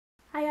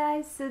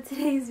guys, so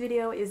today's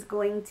video is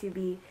going to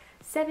be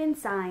 7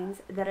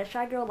 signs that a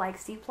shy girl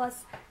likes you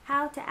plus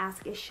how to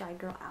ask a shy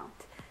girl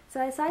out.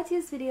 So I decided to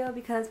do this video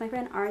because my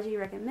friend RG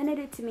recommended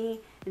it to me,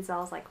 and so I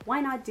was like,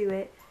 why not do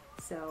it?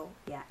 So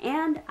yeah,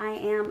 and I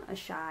am a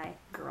shy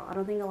girl. I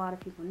don't think a lot of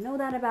people know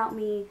that about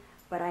me,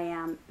 but I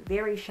am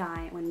very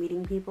shy when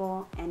meeting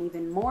people and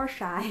even more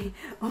shy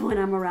when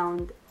I'm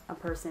around a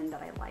person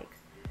that I like.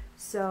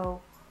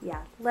 So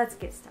yeah, let's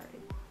get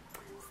started.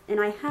 And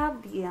I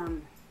have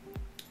the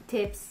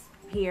tips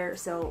here,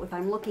 so if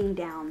I'm looking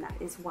down, that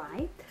is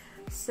why.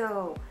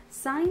 So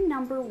sign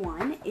number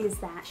 1 is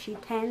that she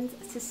tends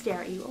to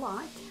stare at you a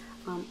lot.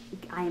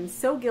 I am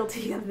so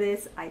guilty of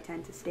this. I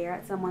tend to stare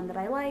at someone that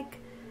I like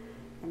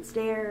and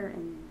stare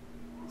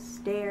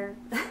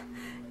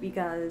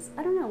because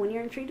I don't know, when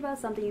you're intrigued about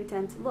something you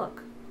tend to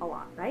look a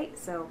lot, right?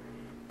 So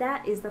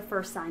that is the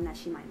first sign that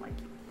she might like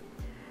you.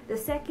 The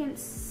second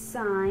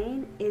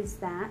sign is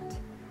that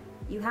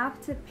you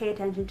have to pay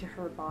attention to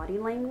her body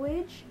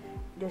language.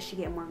 Does she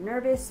get more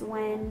nervous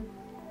when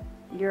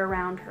you're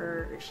around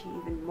her? Is she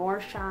even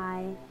more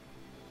shy?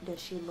 Does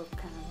she look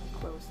kind of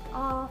closed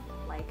off?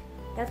 Like,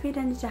 you have to pay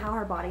attention to how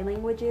her body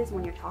language is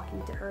when you're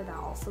talking to her.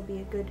 That'll also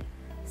be a good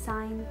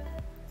sign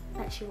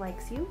that she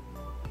likes you.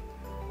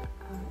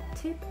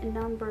 Tip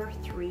number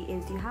 3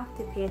 is you have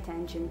to pay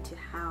attention to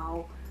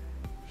how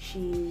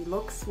she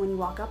looks when you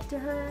walk up to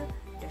her.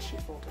 Does she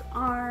fold her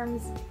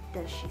arms?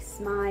 Does she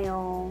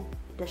smile?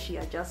 Does she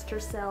adjust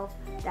herself?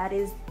 That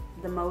is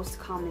the most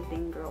common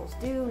thing girls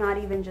do, not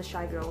even just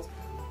shy girls.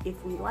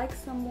 If we like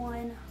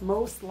someone,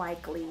 most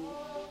likely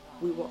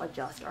we will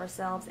adjust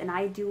ourselves, and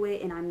I do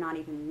it and I'm not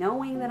even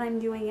knowing that I'm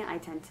doing it. I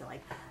tend to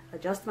like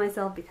adjust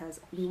myself because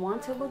we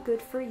want to look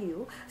good for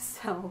you.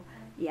 So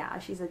yeah,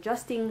 if she's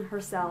adjusting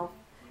herself,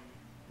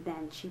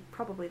 then she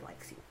probably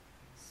likes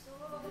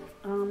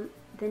you.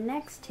 The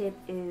next tip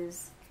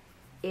is,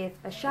 if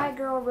a shy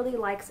girl really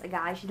likes a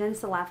guy, she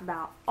tends to laugh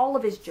about all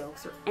of his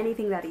jokes or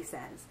anything that he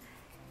says.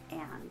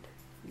 And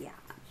yeah,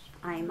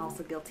 I'm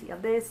also guilty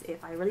of this.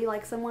 If I really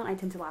like someone, I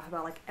tend to laugh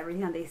about like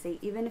everything that they say,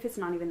 even if it's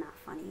not even that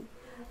funny,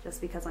 just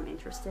because I'm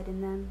interested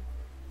in them.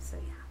 So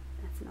yeah,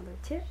 that's another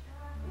tip.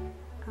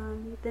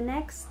 The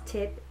next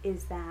tip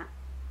is that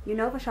you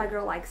know if a shy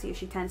girl likes you,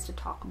 she tends to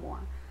talk more.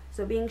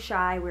 So being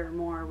shy, we're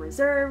more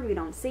reserved, we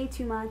don't say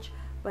too much,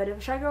 but if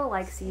a shy girl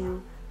likes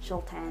you,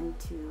 she'll tend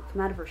to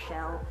come out of her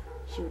shell.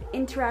 She would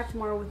interact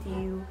more with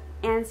you,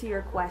 answer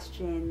your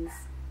questions,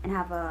 and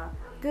have a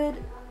good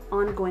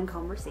ongoing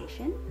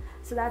conversation.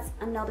 So that's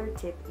another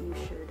tip you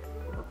should,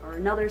 or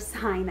another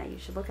sign that you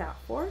should look out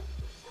for.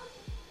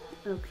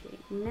 Okay,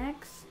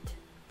 next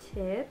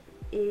tip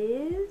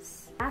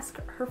is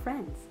ask her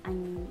friends. I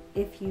mean,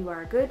 if you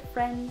are good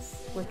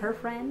friends with her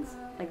friends,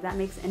 like that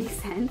makes any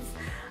sense,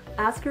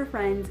 ask her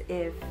friends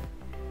if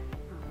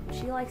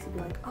she likes to be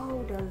like,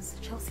 oh, does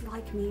Chelsea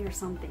like me or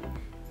something?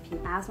 If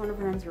you ask one of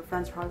her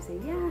friends probably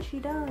say, yeah, she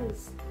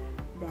does.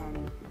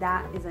 Then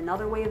that is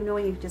another way of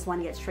knowing. You just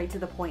want to get straight to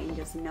the point and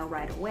just know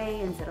right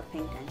away instead of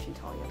paying attention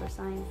to all the other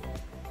signs.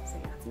 So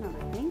yeah, that's another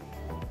thing.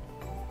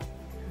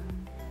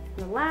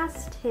 The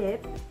last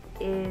tip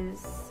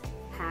is,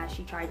 has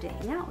she tried to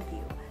hang out with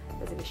you?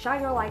 Because if a shy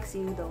girl likes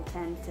you, they'll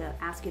tend to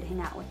ask you to hang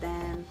out with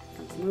them,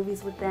 come to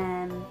movies with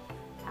them,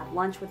 have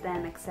lunch with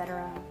them,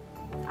 etc.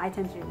 I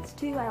tend to do this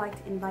too. I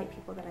like to invite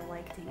people that I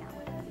like to hang out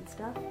with me and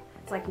stuff,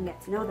 so I can get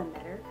to know them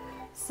better.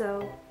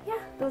 So yeah,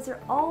 those are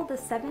all the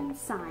 7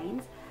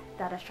 signs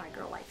that a shy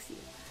girl likes you.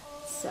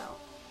 So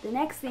the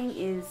next thing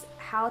is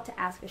how to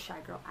ask a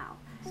shy girl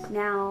out.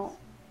 Now,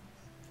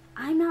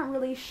 I'm not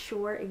really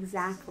sure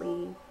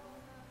exactly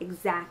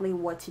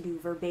what to do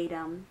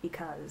verbatim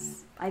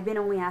because I've been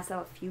only asked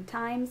out a few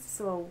times.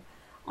 So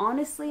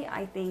honestly,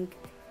 I think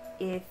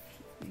if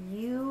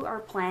you are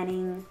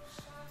planning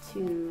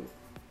to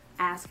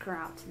ask her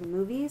out to the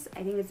movies,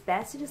 I think it's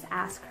best to just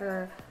ask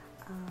her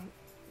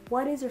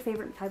what is her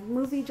favorite type of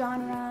movie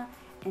genre,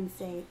 and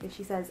say, if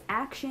she says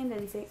action,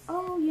 then say,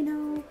 oh, you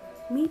know,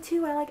 me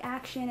too, I like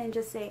action, and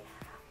just say,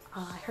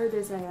 I heard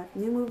there's a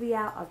new movie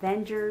out,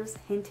 Avengers,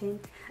 hint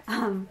hint,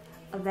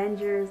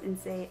 Avengers, and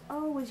say,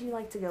 oh, would you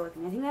like to go with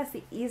me? I think that's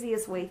the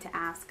easiest way to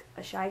ask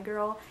a shy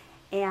girl,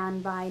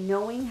 and by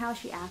knowing how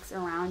she acts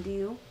around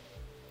you,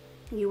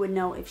 you would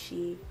know if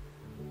she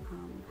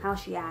how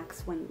she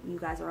acts when you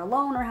guys are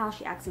alone or how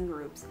she acts in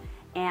groups.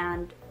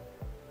 And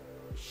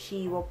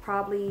she will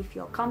probably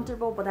feel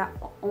comfortable, but that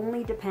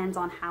only depends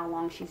on how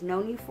long she's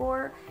known you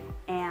for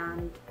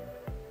and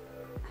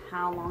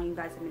how long you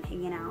guys have been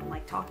hanging out and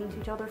like talking to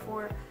each other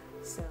for.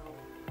 So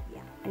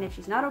yeah, and if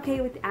she's not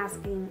okay with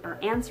asking or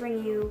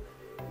answering you,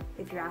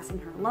 if you're asking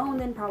her alone,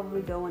 then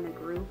probably go in a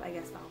group. I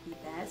guess that'll be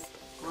best.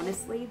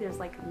 Honestly, there's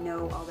like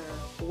no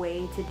other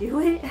way to do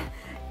it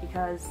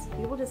because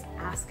people just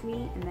ask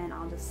me and then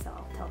I'll just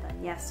tell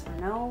them yes or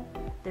no.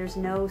 There's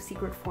no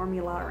secret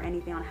formula or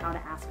anything on how to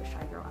ask a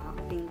shy girl out.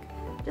 I think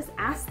just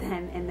ask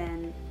them and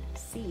then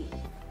see.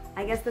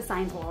 I guess the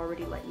signs will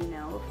already let you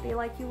know if they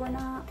like you or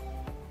not.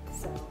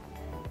 So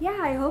yeah,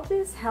 I hope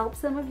this helps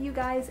some of you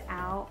guys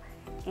out.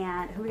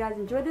 And I hope you guys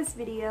enjoyed this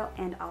video,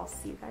 and I'll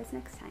see you guys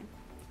next time.